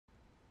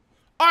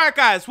Alright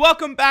guys,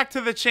 welcome back to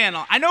the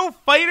channel. I know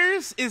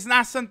FighterZ is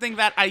not something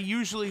that I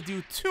usually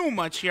do too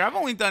much here. I've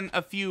only done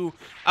a few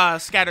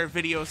scattered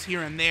videos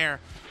here and there.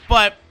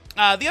 But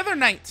the other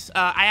night,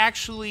 I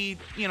actually,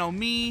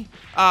 me,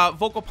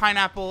 Vocal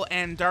Pineapple,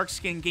 and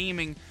Darkskin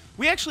Gaming,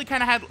 we actually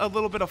kind of had a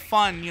little bit of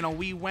fun.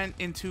 We went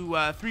into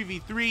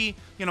 3v3,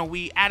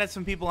 we added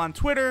some people on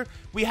Twitter.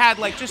 We had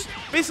just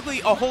basically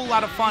a whole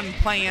lot of fun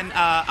playing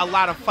a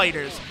lot of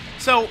FighterZ.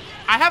 So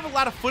I have a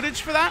lot of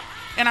footage for that.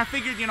 And I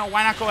figured,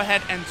 why not go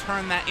ahead and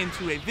turn that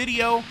into a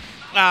video?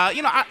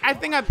 I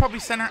think I'd probably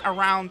center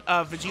around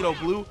VEGITO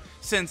Blue,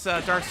 since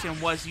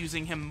Darkskin was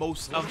using him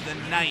most of the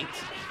night.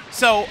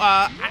 So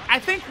I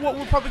think what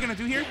we're probably going to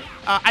do here,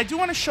 I do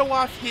want to show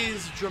off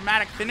his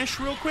dramatic finish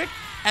real quick,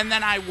 and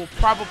then I will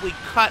probably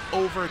cut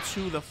over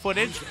to the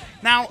footage.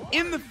 Now,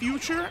 in the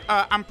future,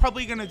 I'm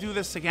probably going to do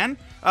this again.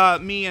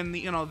 Me and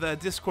the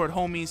Discord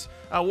homies,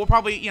 we'll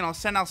probably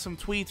send out some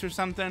tweets or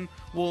something.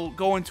 We'll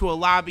go into a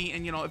lobby,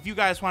 and if you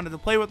guys wanted to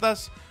play with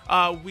us,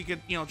 we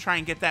could try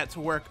and get that to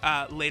work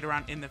later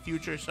on in the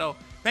future. So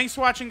thanks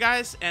for watching,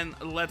 guys, and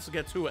let's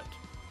get to it.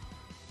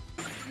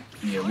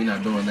 Yeah, we're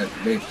not doing that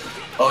today.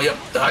 Oh, yep,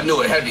 I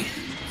knew it. Heavy.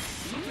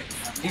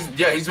 He's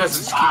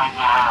messing.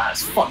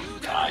 It's fucking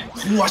guy.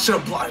 Ooh, I should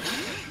have blocked.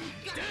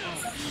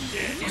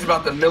 He's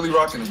about to milli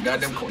rock in his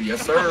goddamn court.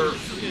 Yes, sir.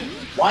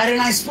 Why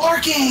didn't I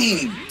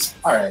sparking?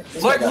 All right.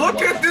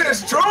 Look at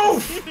this,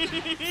 Truth.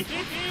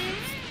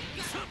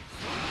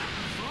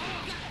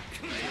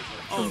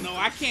 Oh no,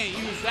 I can't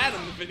use that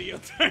on the video.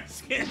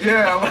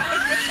 Yeah.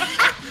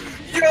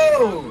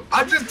 Yo,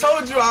 I just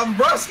told you I'm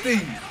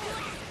rusty.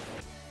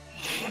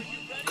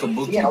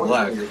 Kabuki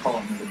Black. You're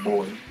calling me the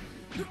boy.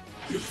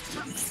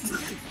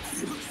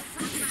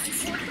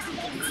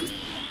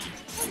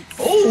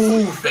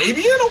 Oh,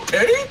 Fabian,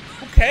 okay.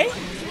 Okay.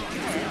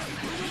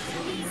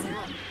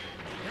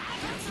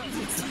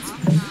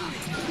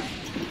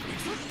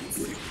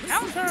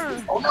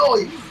 Counter. Oh no.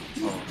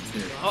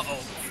 Uh-oh.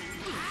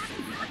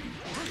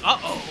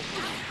 Uh-oh.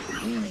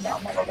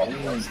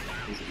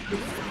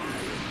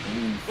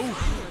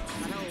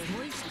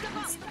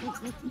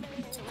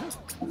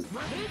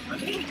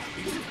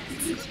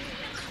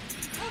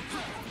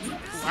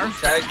 I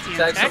respect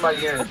tag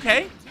somebody in.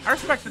 Okay, I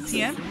respect the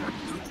TN.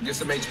 Get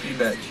some HP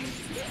back.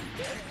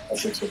 I'll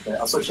switch with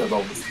that. I'll switch it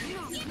over.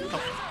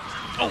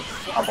 Oh.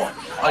 I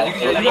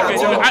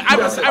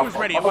was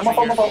ready. It wasn't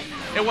here.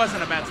 It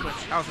wasn't a bad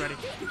switch. I was ready.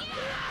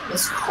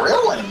 It's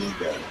Krillin in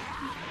there.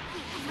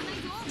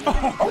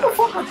 What the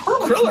fuck are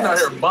Krillin out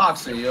here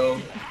boxing,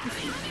 yo.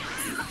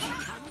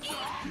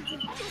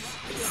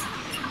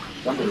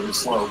 I'm really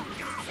slow. I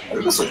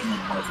think this is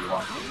whatever you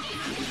want.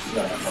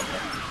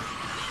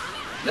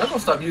 Y'all gonna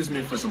stop using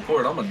me for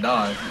support. I'm gonna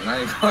die, and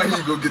I ain't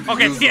gonna go get the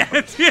views.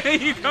 Yeah,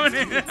 you coming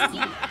in.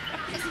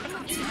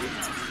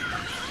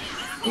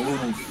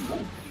 Ooh.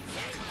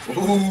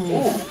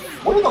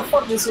 What the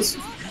fuck is this?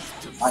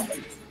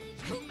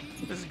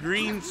 This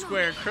green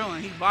square Krillin,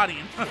 he's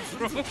bodying us,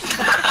 bro.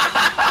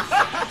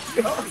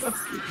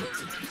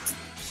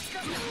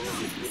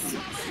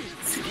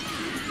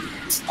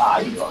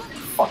 You are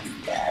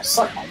fucking ass.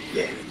 Suck my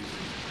dick.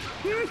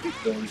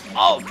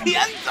 Oh,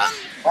 Tienson!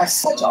 That's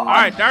such a.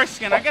 Alright,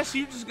 Darkskin, I guess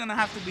you're just gonna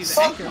have to be the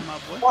anchor, my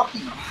boy.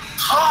 Fucking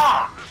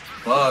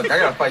Fuck, I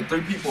gotta fight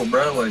 3 people,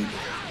 bro. Like.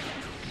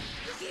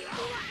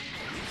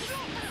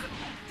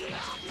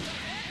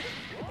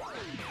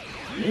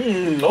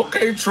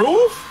 Okay,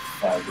 Truth.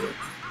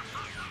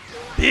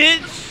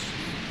 Bitch!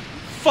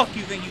 Fuck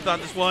you think you thought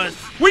this was?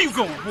 Where you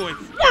going, boy?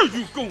 Where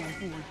you going,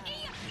 boy?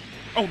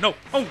 Oh no!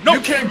 Oh no!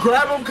 You can't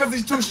grab him because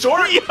he's too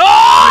short? Yo!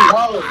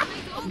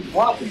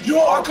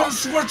 Yo, I could've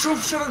sworn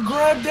Truth should have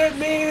grabbed that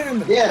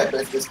man! Yeah,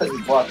 but it's because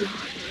he's blocking.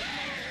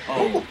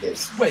 Oh,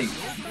 wait.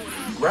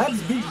 Grabs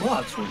beat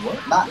blocks for what?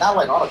 Not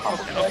like auto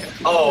combo. Okay.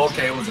 Oh,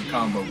 okay, it was a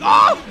combo.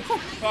 Oh!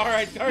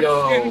 Alright, Darkskin.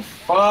 Yo,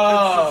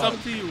 fuck! It's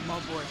up to you, my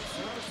boy.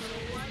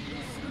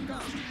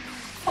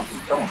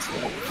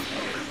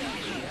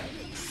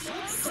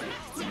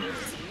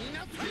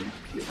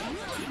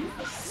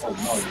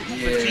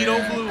 VEGITO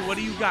Blue, what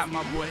do you got,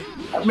 my boy?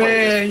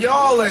 Man,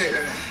 y'all ain't...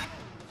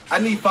 I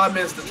need 5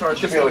 minutes to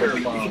charge this hair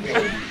bomb.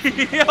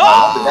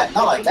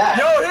 Not like that.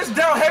 Yo, his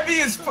down heavy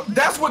is...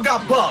 That's what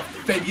got buffed,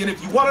 Fabian,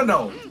 if you want to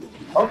know.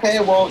 Okay,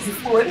 well, you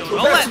already...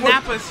 Don't let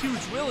Nappa's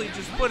huge Willie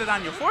just put it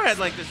on your forehead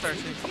like this,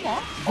 Darkskin. Come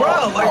on.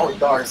 Bro, like...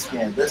 dark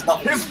skin. There's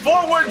nothing... His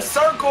forward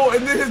circle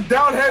and then his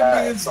down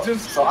heavy is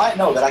just... So I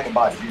know that I can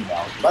body you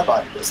now. My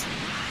body is...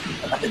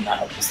 I did not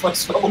have this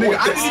much trouble. Nigga,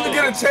 I didn't even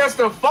get a chance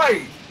to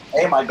fight.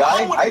 Hey, my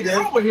guy, I did.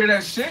 I would hear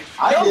that shit.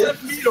 I did.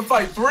 Left me to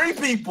fight 3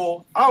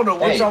 people. I don't know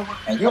what y'all...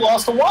 And you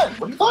lost to 1.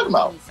 What are you talking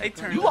about?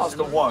 You lost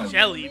to 1.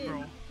 Jelly,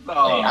 bro.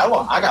 Hey,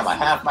 I got my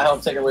half my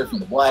health taken away from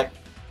the black.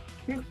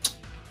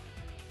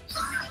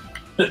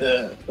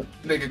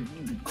 Nigga,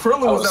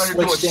 Krillin was out here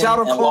doing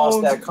shadow clones.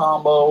 Lost that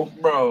combo.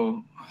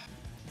 Bro.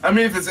 I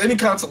mean, if it's any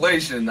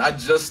consolation, I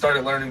just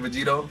started learning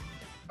VEGITO.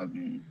 I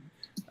mean...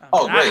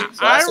 Oh, great.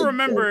 So I said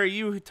remember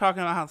you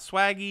talking about how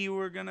swaggy you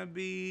were gonna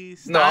be.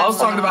 No, I was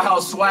talking about how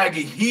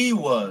swaggy he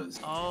was.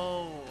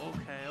 Oh,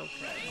 okay.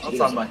 I was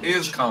talking about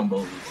his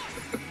combos.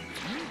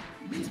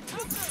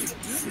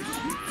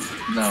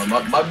 No,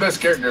 my best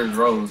character is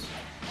Rose.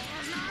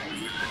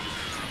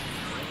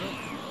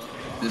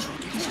 This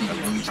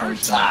nigga really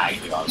charged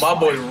up. My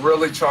boy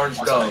really charged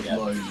up.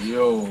 Like,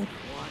 yo,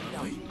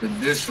 the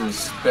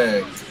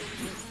disrespect.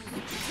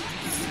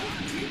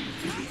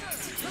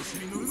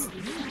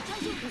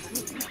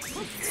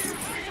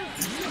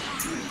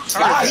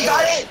 Ah, he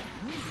got it!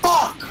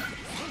 Fuck!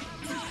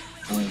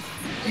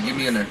 Hey, get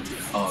me in there.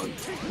 Whoa.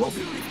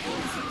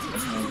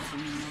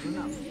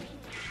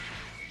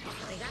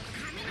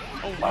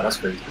 Wow, that's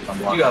crazy.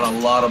 You got a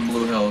lot of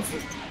blue health,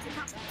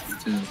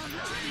 too.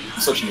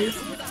 So she is.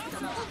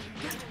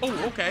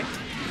 Oh, okay.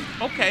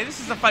 Okay, this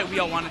is the fight we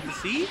all wanted to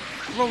see.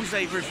 Rose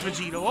versus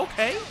VEGITO.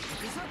 Okay.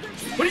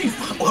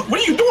 What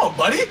are you doing,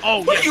 buddy?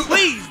 Oh, what yeah,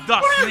 please,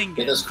 Dust Ninja.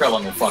 Get this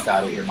Krillin the fuck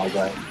out of here, my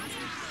guy.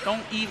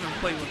 Don't even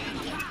play with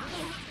him.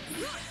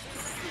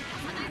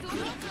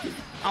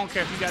 I don't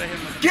care if you gotta hit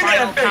him with the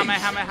final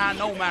Kamehameha,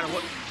 no matter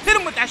what. Hit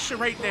him with that shit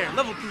right there.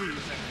 Level 3.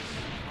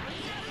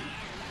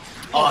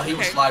 Oh, he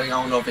was sliding. I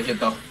don't know if it hit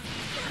though.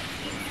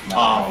 No,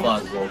 Oh,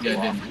 fuck. Yeah,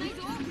 it didn't.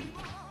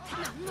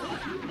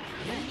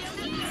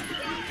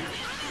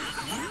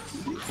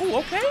 Oh,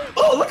 okay.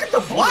 Oh, look at the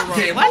block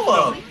game.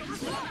 Hold up.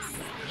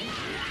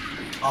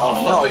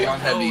 Oh, no, you're on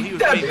heavy. he was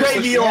That big.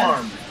 baby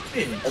arm.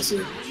 That's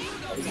it.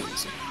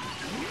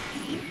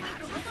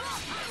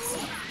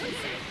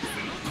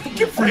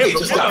 Get free.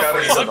 Just got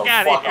the fuck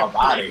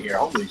out of here.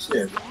 Holy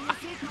shit.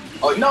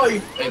 Oh, no,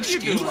 he.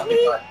 Excuse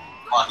me.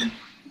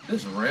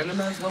 This random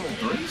ass level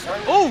 3?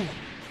 Oh!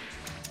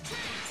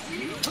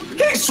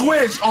 Can't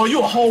switch! Oh, you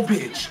a whole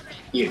bitch.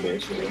 Yeah,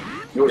 bitch.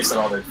 You already said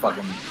all that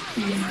fucking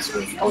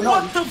switch. Oh, no.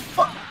 What the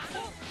fuck?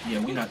 Yeah,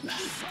 we not.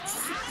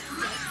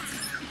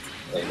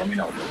 Hey, let me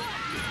know, bro.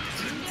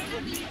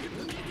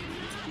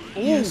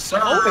 Ooh, Yes, sir.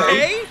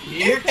 okay.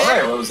 Yeah. All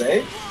right, Rose.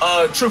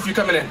 Truth, you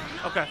coming in?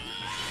 Okay.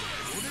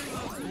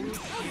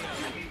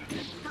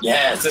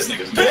 Yes, this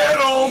nigga's Get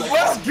him!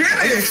 Let's get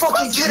it!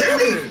 fucking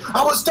kidding me?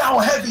 I was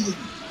down heavy.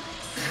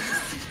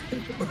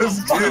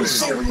 Let's get it.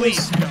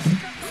 Serious.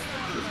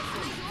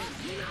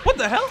 What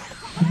the hell?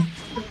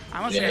 I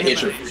must Yeah, have hit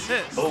hit you.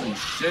 assist. Oh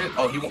shit!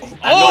 Oh, he won't.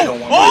 I know he Oh!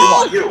 don't want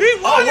Oh! you. He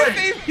won Oh, it,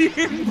 baby!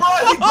 Bro,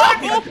 he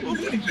grabbed me.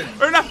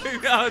 Or not,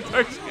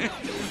 Tarzan.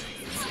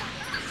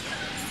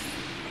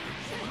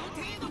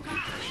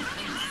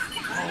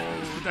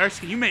 Oh,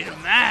 Darsky, you made him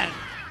mad.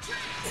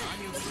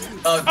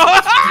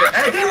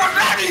 Hey, he was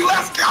ready.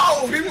 Let's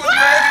go. He was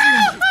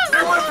ready.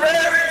 He was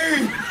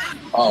ready.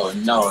 Oh,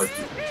 no.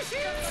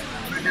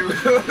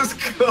 Let's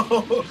go.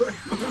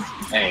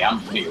 Hey, I'm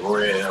be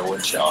real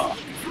with y'all.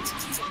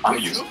 I'm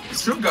using.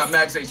 Truth got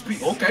max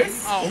HP. Okay.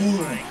 Oh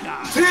my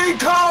god.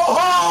 Tico!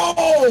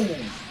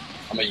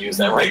 I'm gonna use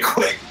that right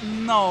quick.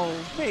 No,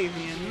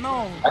 Fabian,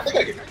 no. I think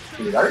I can.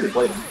 Dude, I already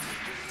played him.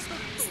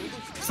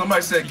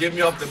 Somebody said, "Get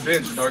me off the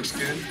bench, dark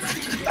skin."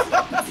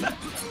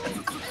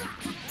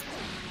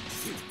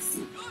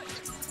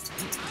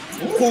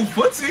 Ooh,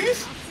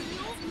 footsies.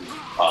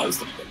 Oh,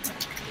 this is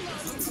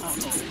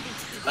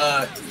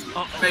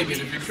Fabian,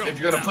 if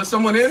you're gonna put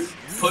someone in,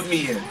 put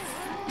me in.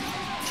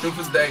 Truth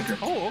is the anchor.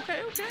 Oh,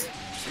 okay, okay.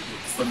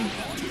 Put me in.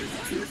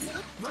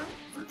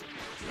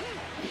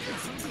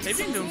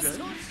 Fabian doing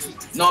good.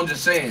 No, I'm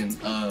just saying,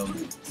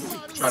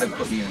 try to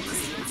put me in.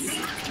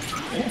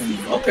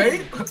 Ooh,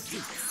 okay.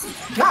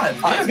 God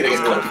I'm damn. gonna get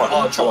rid of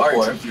fucking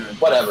teleport.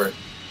 Whatever.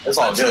 It's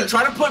all good.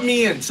 Try to put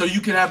me in so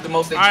you can have the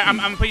most HP. Alright,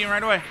 I'm putting you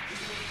right away.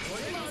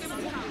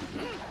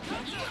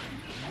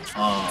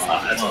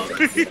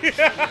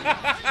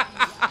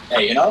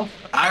 Hey, you know?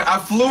 I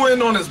flew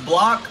in on his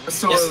block,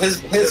 so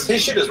His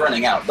shit is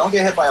running out. Don't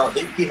get hit by all.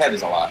 He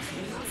heavies a lot.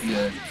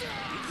 yeah.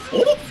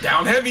 Oh,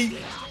 down heavy.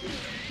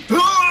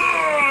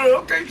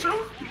 Okay,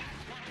 true.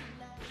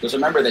 Just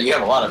remember that you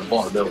have a lot of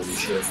vulnerability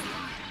shit.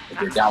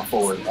 If you're down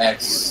forward,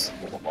 X,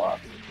 blah, blah, blah.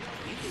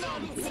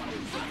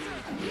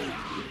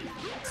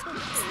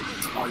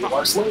 Oh, you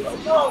are slow though.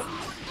 No.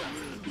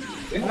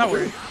 I'm not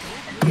worried.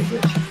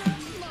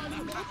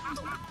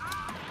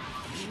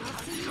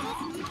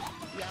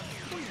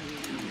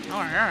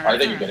 Alright. I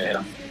think you're gonna hit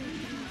him.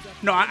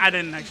 No, I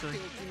didn't actually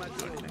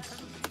do anything.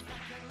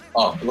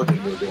 Oh, look at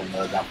you doing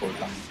the down forward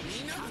thing.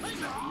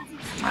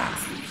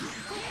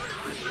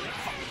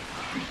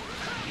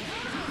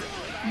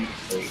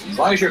 As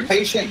long as you're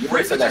patient, you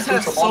wait for that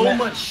crucial so moment.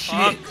 much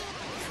shit.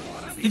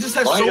 He just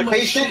has As long as so you're much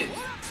patient, shit.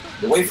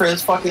 you wait for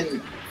his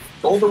fucking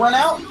gold to run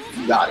out,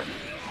 you got it.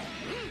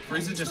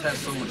 Frieza just has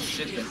so much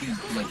shit that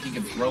he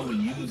can throw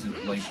and use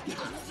it. Like,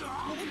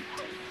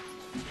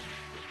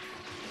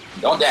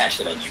 Don't dash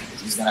it at you,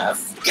 because he's gonna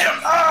have. Get him!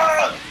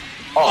 Ah!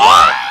 Oh,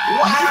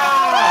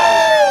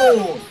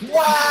 wow!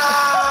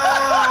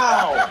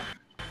 wow!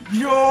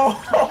 Yo!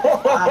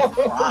 I'm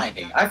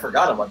crying. I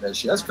forgot about that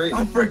shit. That's crazy.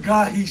 I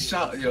forgot he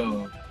shot.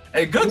 Yo,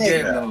 Hey, good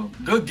game though.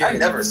 Good game. I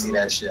never see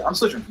that shit. I'm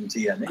switching from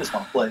TN. Niggas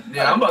want to play.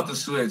 Yeah, I'm about to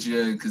switch.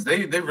 Yeah, because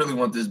they really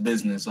want this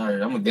business. All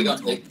right, I'm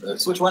gonna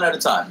switch one at a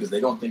time because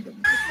they don't think of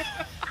me.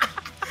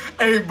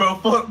 Hey, bro,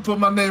 put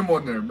my name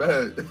on there,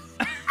 man.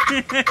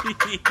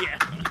 Yeah.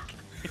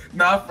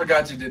 Nah, I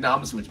forgot you did. Nah, I'm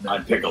gonna switch back.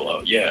 I'm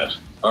Piccolo. Yeah.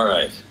 All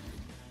right.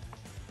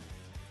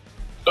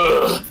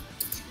 Ugh.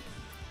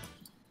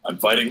 I'm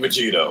fighting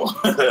Vegito.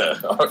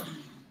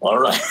 All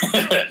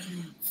right.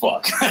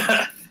 Fuck.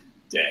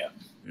 Damn.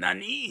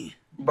 Nani?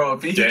 Bro,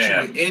 if he hits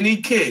you with any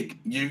kick,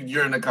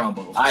 you're in a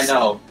combo. I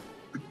know.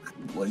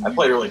 Well, I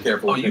play really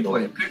careful. Oh, you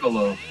play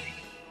Piccolo.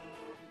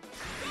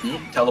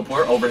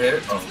 Teleport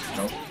overhead. Oh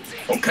no.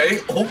 Okay.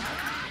 Oh.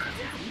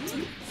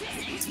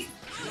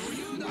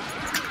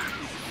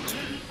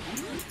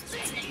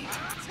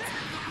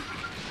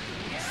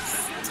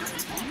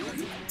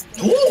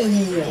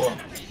 Ooh.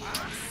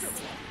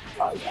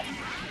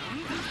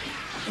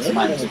 It's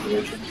my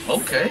situation.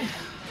 Okay.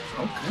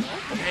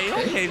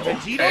 Okay,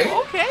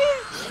 Vegito. Okay.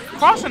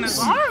 Crossing his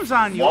arms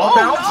on you. Wall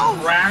bounce, no.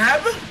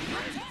 grab.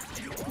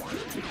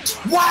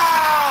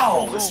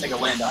 Wow! This nigga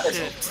landed on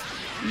it.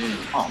 Yeah.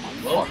 Oh my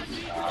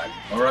fucking god.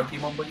 R.I.P.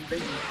 my buddy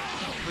baby.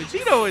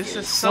 Vegito is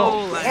just so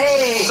like.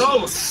 Hey!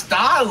 So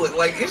stylish.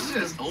 Like, it's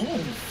just, ooh.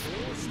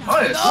 Oh,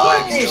 it's Look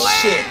like this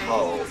shit,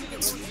 bro.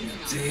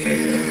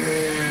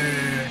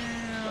 Damn.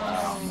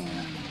 Wow.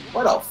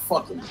 What a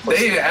fucking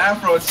pussy. They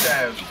Afro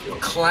Chat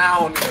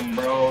clowning,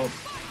 bro.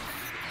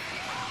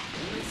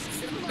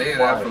 They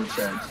Afro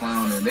Chat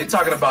clowning. They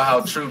talking about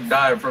how Troop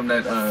died from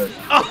that Oh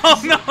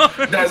no!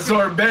 that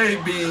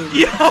sorbet bean.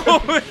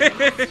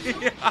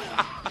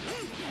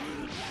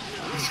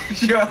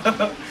 Yeah.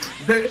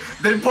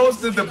 They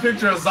posted the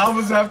picture of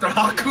Zama's after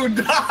Haku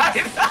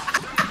died.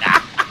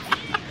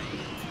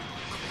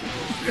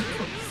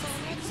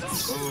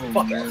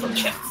 Fuck Afro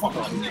Chat. Fuck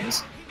all you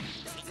niggas.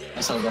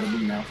 That's how I gotta do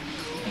now.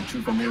 And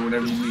Troop come here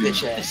whenever you need.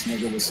 Bitch ass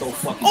nigga was so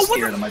fucking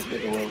scared of my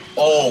Piccolo.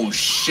 Oh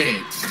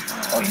shit.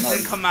 Oh, It no.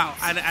 didn't come out.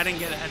 I didn't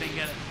get it.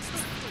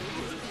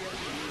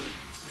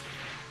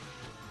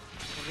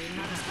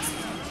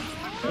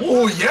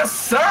 Oh yes,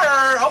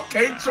 sir.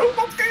 Okay, Troop.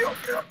 Okay.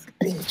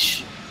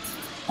 Bitch.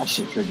 That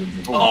shit triggered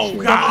me. Oh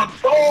Shit. god.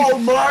 Oh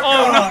my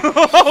god. Oh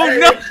no! Oh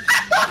no!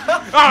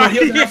 Oh, he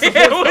doesn't have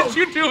yeah, support, what though.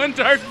 you doing,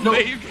 Dark No,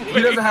 Blade?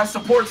 he doesn't have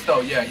supports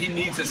though. Yeah, he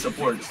needs his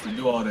supports to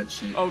do all that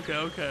shit.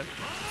 Okay.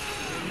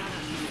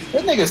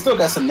 That nigga still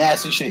got some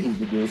nasty shit he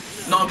could do.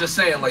 No, I'm just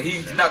saying, like,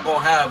 he's not gonna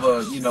have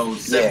a,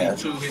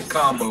 72 hit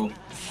combo.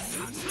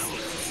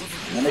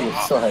 That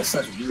nigga still has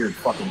such weird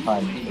fucking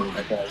timing.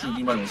 Like that.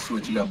 You might want to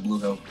switch. You got blue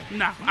health.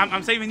 Nah,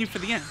 I'm saving you for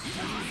the end.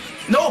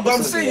 No, but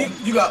I'm saying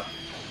you got.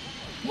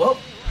 Well,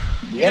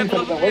 The end You could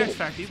have got been the waiting.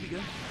 factor, you'd be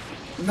good.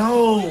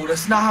 no,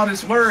 that's not how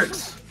this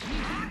works.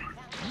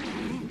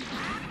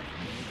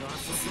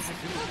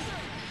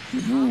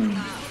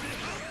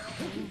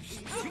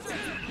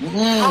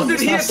 How did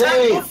It's he not attack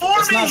safe. before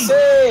It's me? not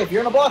safe.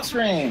 You're in a box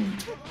ring.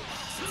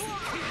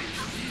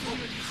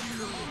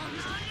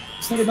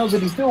 This nigga knows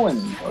what he's doing.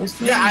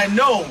 Yeah, I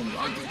know.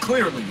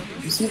 Clearly.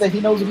 You see that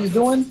he knows what he's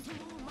doing?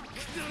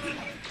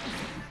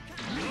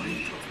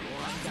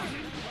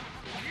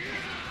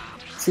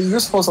 See, you're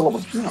supposed to level,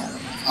 Thank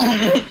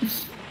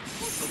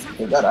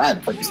God I had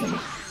to fight this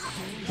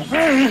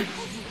nigga.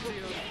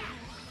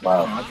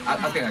 Wow.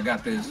 I think I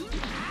got this.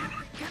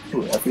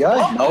 Who,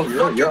 FBI? No,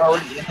 you're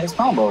already in his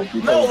combo.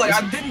 No, like,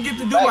 I didn't get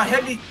to do my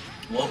heavy.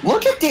 Well,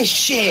 Look at this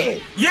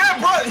shit! yeah,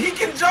 bro, he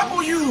can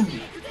juggle you.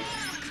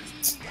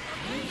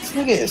 This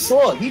nigga is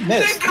so, he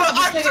missed.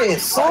 Nigga, This nigga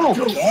is so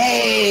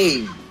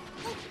gay.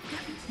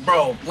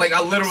 Bro, like,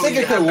 I This literally.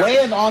 nigga can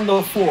land on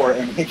the floor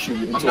and hit you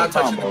I'm into a not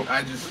touching combo. him.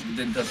 I just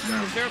didn't touch the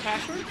ground. Is there a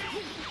password?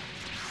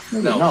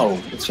 Nigga,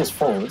 no, it's just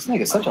full. This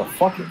nigga's such a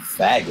fucking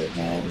faggot,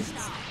 man.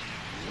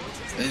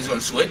 And he's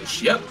gonna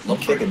switch. Yep. I'm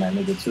kicking that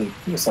nigga too.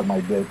 He was suck my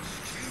dick.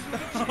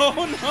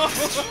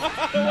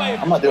 Oh no!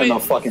 Nah, I'm not doing no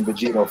fucking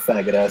Vegito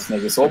faggot ass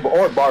niggas or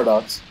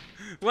Bardock's.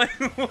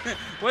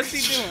 What's he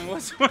doing?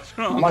 What's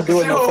wrong? I'm not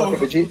doing no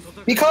fucking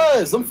Vegito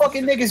because them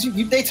fucking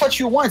niggas, they touch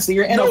you once, then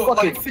you're in a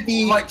fucking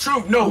 50. Like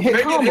true. No, hit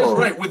maybe it is combo.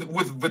 right. With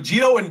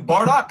Vegito and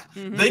Bardock,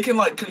 they can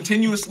like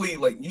continuously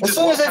like. You As just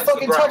soon as they walk past the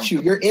fucking ground. touch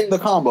you, you're in the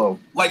combo.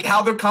 Like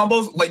how their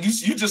combos, like you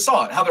just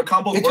saw it. How their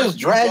combos. It work. just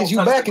drags you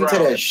don't back touch the into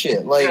ground. that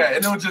shit. Like, Yeah,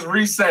 and it'll just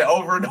reset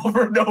over and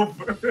over and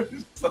over.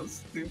 It's so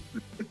stupid.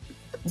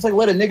 it's like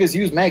letting niggas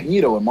use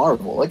Magneto in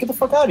Marvel. Like, get the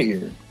fuck out of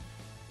here.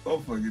 So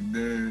fucking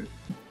dead.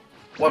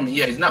 Well, I mean,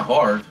 yeah, he's not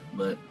hard,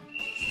 but.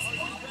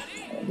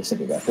 This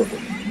nigga got purple.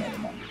 Never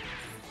mind.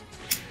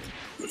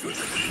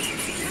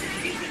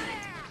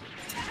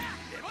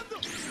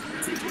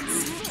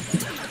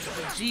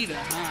 Vegeta,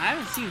 huh? I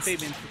haven't seen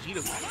Fabian's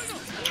Vegito.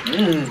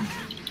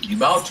 You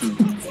about to.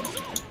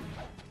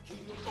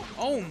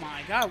 Oh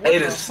my god, what It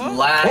the is fuck?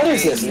 lagging. What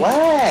is this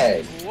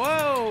lag?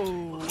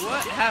 Whoa,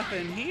 what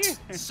happened here?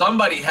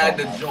 Somebody had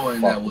to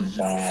join that was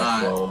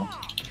bad, bro.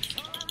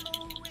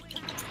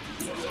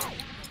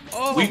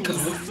 Oh,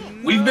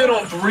 We've been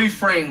on 3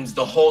 frames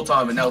the whole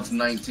time, and now it's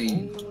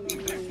 19.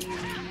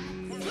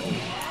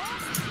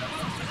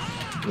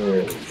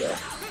 There we go.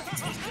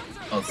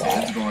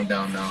 Okay, he's going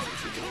down now.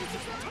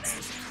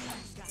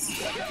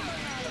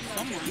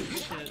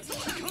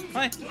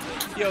 What?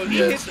 Yo, he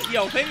hit the,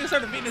 yo, Fabian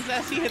started beating his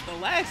ass, he hit the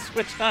lag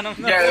switch on him.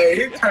 Yeah,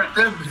 he turned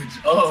that bitch.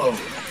 Oh.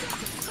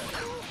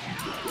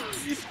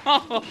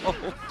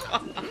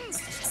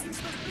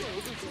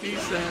 He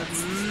said,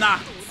 nah. I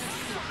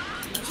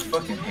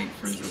fucking hate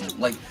Frieza.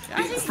 Like,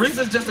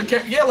 Frieza's just a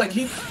character. Yeah, like,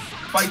 he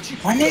fights you.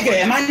 My nigga,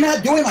 am I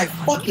not doing my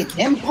fucking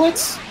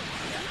inputs?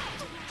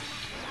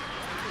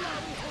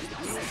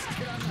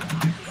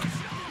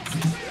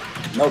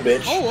 No,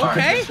 bitch. Oh,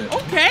 okay, right,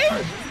 okay.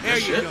 Right, there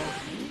you shit. go.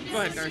 Go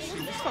ahead, Darcy.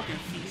 Just fucking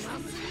feast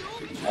on this.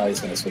 Oh, he's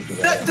gonna switch it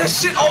That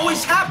shit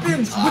always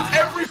happens with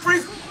every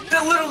Frieza.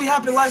 That literally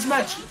happened last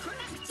match.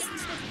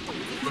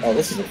 Oh,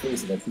 this is a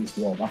freeze that piece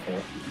me off. My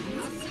fault.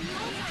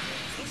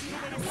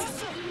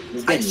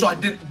 So I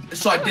didn't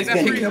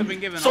kick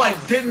him. So I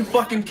didn't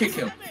fucking kick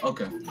him.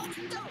 Okay.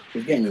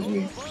 This game is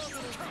weak.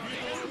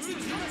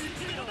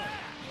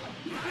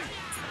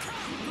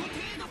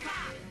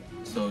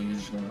 So you're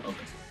just gonna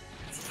okay.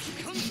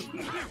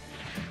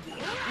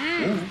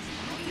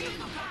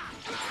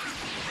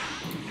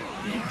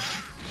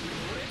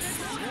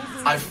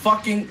 I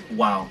fucking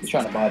wow. He's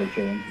trying to body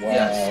kill him. Wow.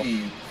 Yeah,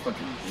 she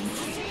fucking.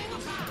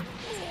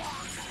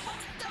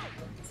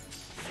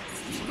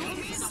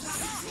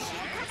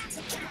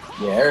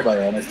 Yeah,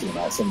 everybody on this team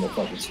had some of the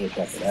fucking switch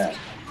after that.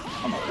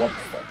 I don't know what the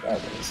fuck that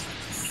was.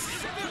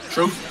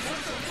 True.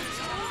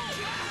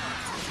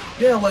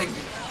 Yeah, like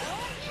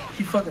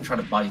he fucking tried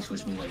to body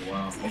switch me. Like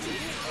wow. Okay.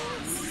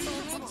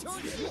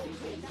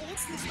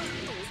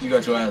 You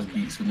got your ass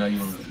beat, so now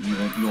you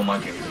on my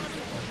game.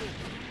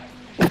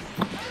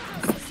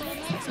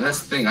 And that's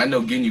the thing. I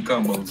know getting you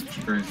combos is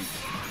crazy.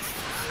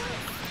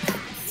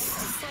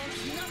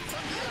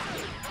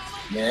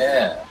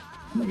 Yeah.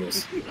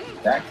 Niggas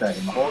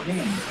backtracking the whole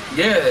game.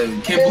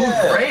 Yeah, Kid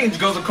Blue's range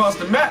goes across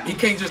the map. He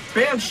can't just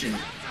spam shit.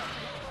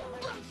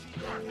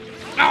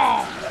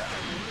 Oh!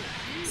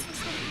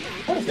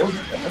 What is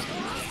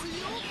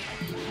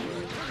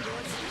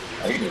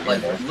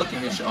Like, look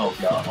at his shit. Oh,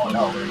 oh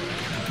no.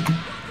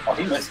 Oh,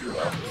 he missed you,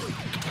 bro.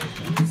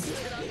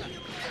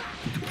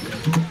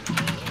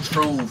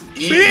 Truth.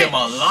 Eat him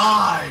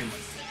alive.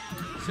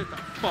 Sit the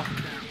fuck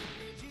down.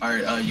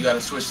 Alright, you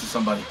gotta switch to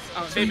somebody.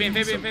 Oh, Fabian.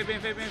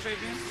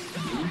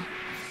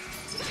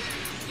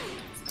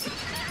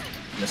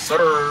 Yes,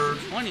 sir.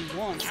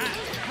 21.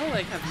 I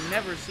like have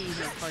never seen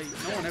her fight.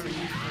 No one ever used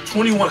her.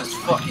 21 is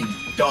fucking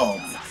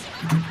dumb.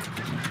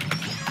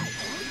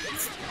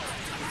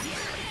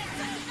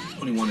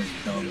 21 is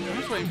dumb. I'm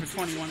just waiting for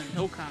 21 and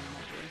he'll comment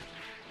up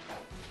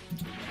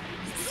there.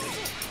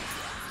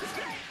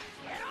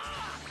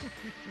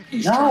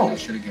 He's trying that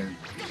shit again.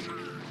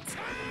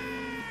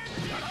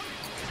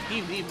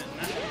 He leaving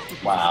now.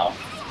 Wow.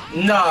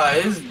 Nah,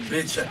 his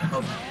bitch.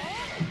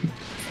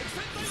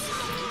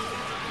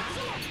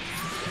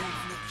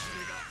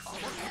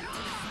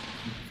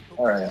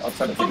 Alright, I'll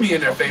try to Put me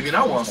in there, Fabian.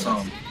 I want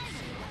some.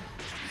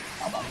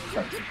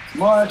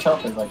 More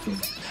help if I can.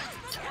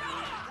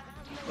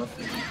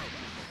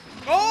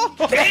 Oh!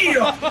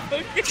 Damn!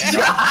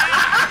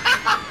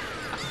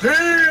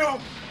 Damn!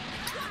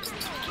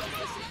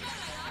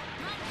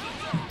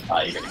 Oh,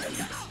 you're gonna get me.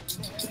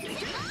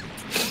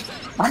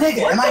 My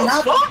nigga, am I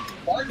not?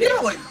 Yeah,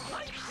 like.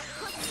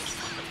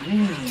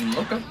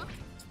 Okay.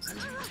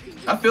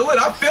 I feel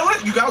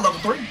it. You got level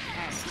 3.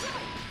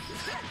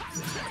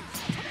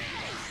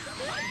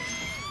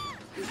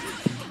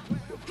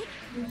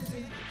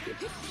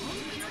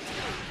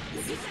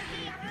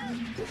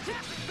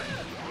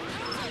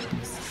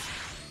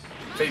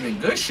 Fabian,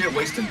 good shit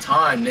wasting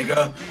time,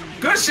 nigga.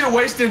 Good shit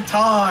wasting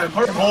time.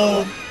 Her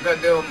whole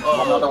goddamn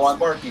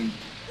sparking.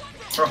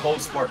 Her whole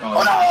spark.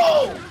 Oh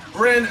no!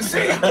 Ren,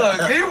 see,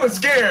 look, he was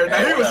scared.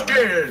 He was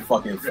scared.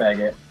 Fucking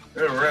faggot.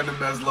 They're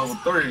random as level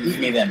 3. Eat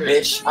me then,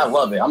 bitch. I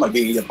love it. I'm gonna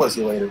beat your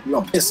pussy later. You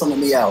gonna piss some of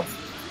me out.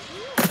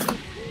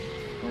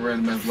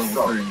 Random as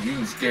level 3. He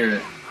was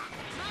scared.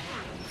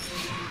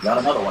 Got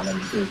another one in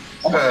me too.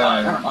 Oh my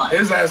God, never mind.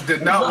 His ass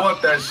did not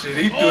want that shit.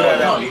 He threw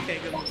that out.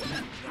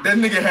 That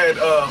nigga had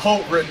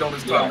hope written on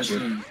his time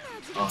machine.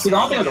 See, the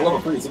only thing with the level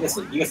 3 is you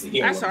get to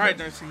heal. That's alright,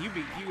 Darcy. You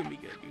can be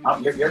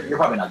good. You're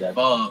probably not dead.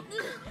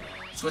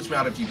 Switch me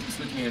out if you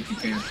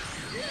can.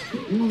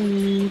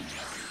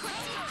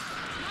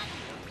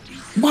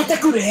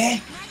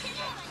 Matakure!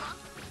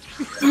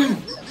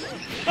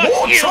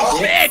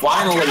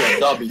 Finally a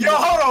W. Yo,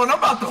 hold on. I'm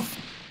about to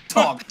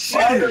talk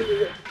shit.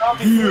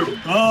 You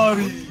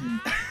body.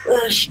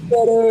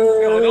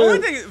 The only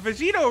thing,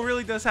 Vegito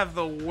really does have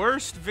the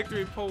worst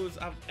victory pose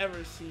I've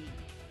ever seen.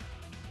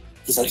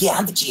 He's like, yeah,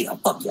 I'm Vegito.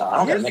 Fuck y'all. I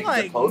don't gotta make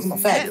a good pose. I'm a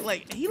faggot.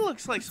 Like, he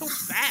looks like so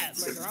fat,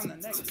 like around the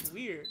neck. It's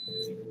weird.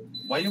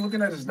 Why are you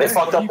looking at his neck? They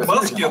fucked up his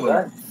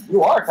muscular.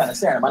 You are kind of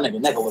staring at my nigga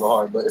neck a little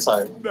hard, but it's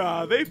alright.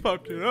 Nah, they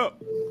fucked it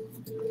up.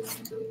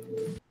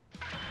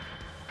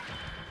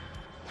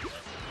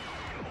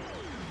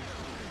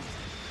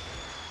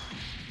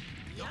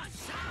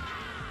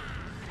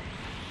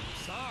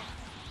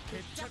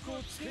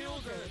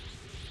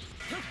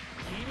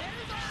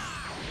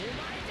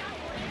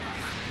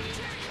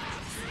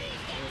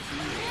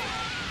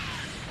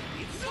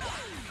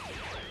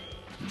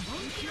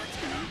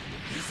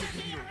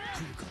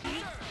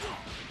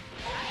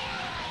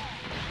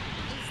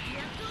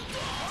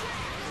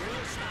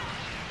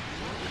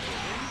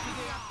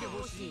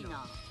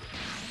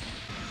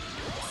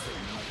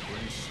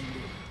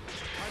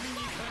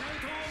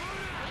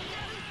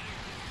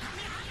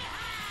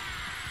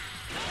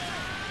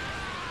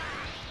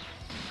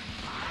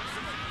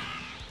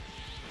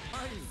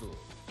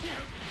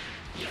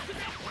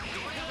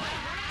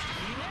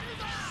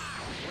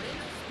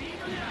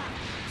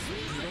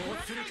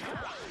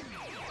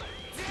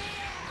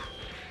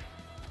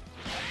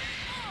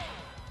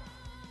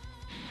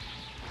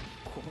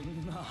 こ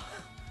んな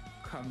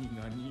神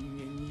が人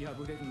間に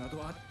敗れるな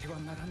どあっては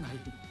ならない。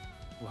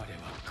我は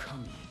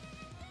神。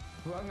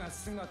我が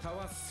姿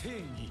は正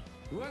義。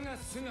我が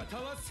姿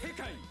は世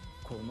界。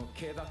この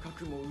気高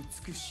くも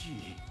美し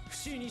い不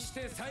死にし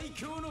て最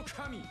強の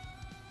神。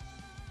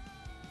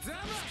ザマ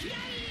キライ。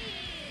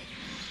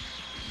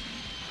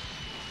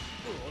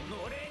己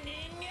人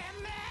間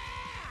め。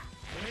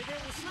これで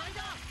おしまい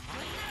だ。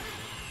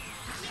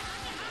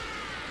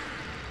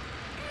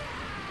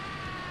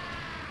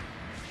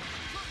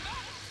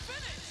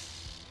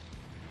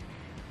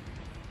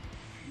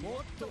も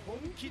っと本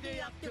気で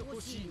やってほ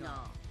しい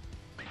な。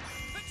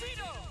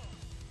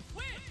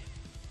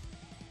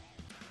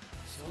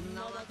そん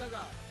な技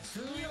が通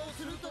用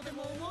するとで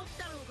も思っ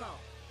たのか。